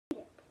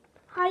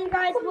Hi you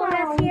guys,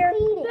 Lynette here,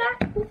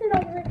 back with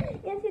another,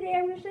 and today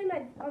I'm going to show you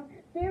my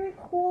very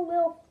cool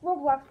little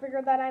Roblox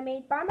figure that I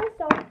made by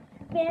myself,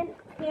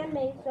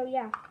 fan-made, so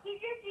yeah. He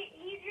just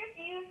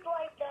used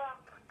like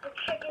the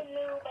chicken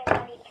Noob and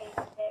then he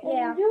pasted it.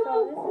 Yeah, so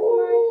this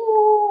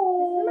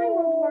is my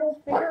Roblox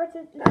figure, it's a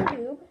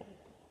Noob.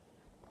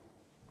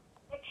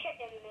 The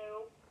chicken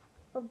Noob.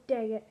 Oh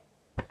dang it.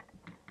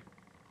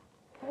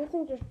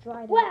 Everything just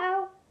dried out.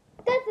 Wow,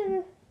 that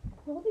didn't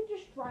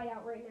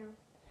out right now.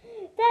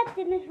 that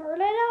didn't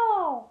hurt at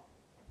all.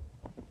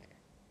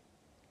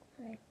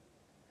 Right.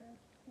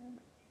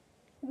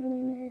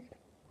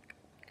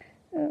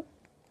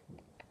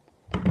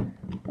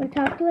 Want to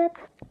talk to it?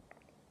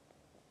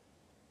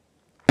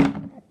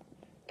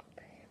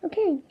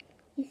 Okay.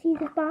 You see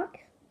this box?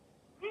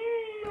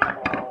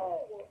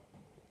 No.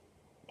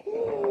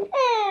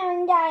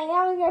 And guys,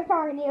 I was just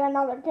talking to you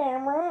another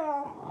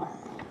camera.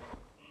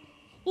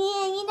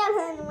 Yeah, you don't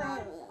have to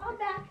worry I'm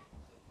back.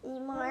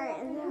 anymore.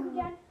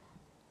 Again.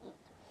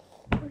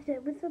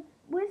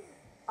 With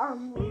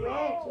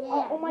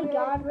Oh my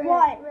god,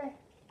 what?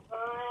 I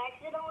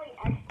accidentally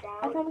X'd I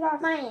out. think we got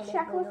a Mine.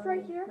 checklist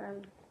right here.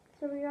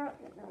 So we got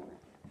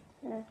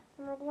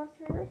Roblox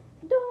figures.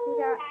 We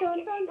got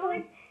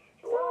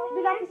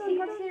we got the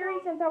Secret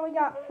series, and then we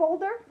got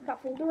folder. We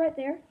got folder right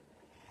there.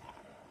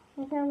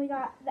 And then we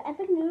got the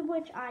Epic Noob,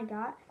 which I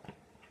got.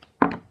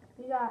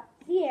 We got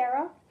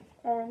Sierra,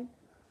 and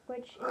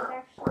which is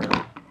actually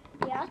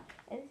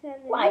And then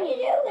Why did you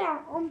do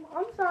that? I'm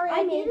sorry,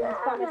 I made this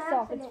by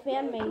myself. It's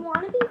fan made. You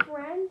want to be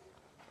friends?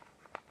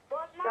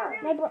 Well, it's not Sure.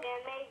 really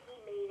fan-made, he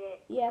made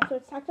it. Yeah, so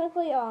it's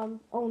technically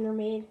owner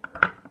made.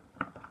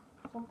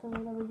 Something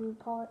whatever you would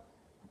call it.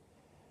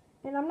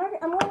 And I'm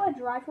gonna let it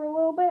dry for a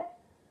little bit.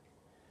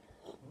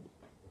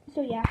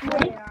 So yeah,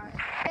 ready?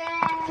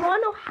 You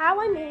wanna know how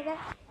I made it?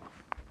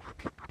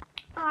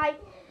 I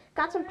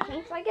got some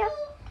paints, I guess.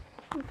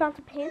 We found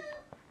some paints.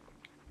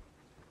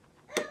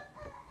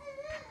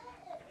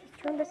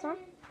 Just turn this on.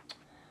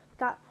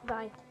 Got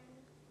my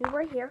new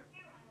right here.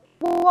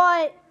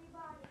 What?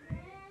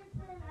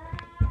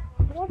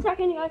 1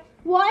 second, you guys.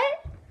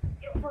 What?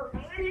 First,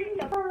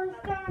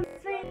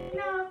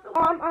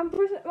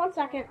 1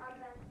 second.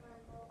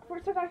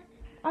 First I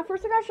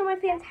gotta show my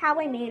fans how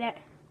I made it.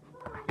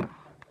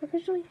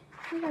 Officially,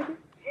 what do I do?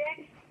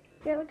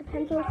 Get like a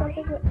pencil or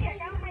something.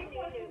 Check out my new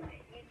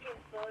YouTube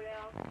photo.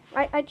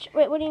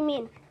 Wait, what do you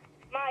mean?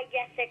 My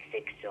Get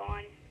 66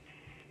 on.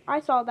 I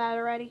saw that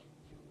already.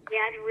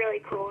 Yeah, it's really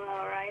cool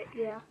though, right?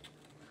 Yeah.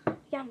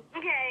 Yeah.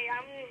 Okay,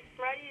 I'm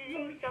ready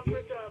to do sub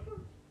for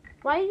sub.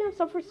 Why are you doing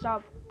sub for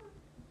sub?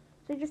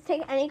 So you just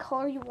take any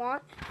color you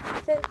want.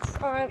 Since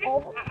all I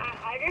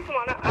just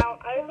wanna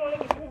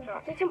get this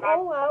off. take them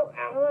all out.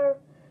 I'm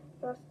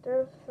gonna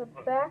there's the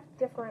back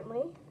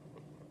differently.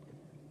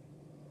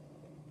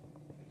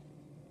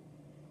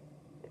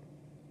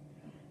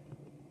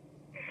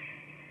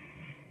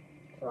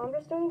 So I'm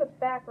just doing the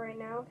back right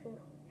now, if you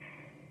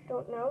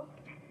don't know.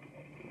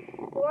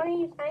 You want to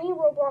use any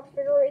Roblox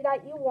figure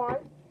that you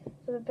want.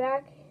 So the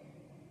back,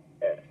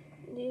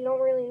 you don't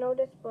really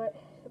notice, but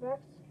the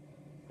back's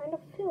kind of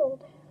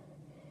filled.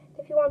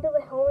 If you want to build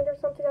a helmet or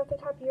something at the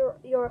top, you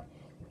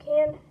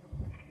can.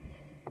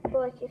 But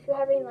like if you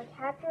have any like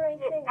hats or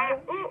anything, I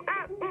don't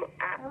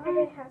have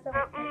any hats that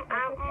have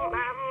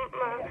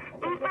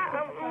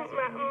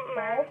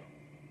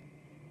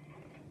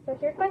So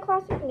here's my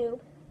classic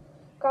Noob.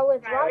 Got a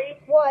little dry. Riley?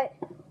 What?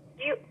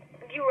 You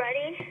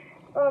ready?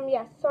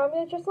 Yes. So I'm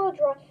gonna just let it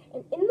dry,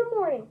 and in the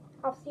morning,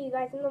 I'll see you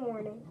guys in the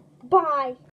morning. Bye.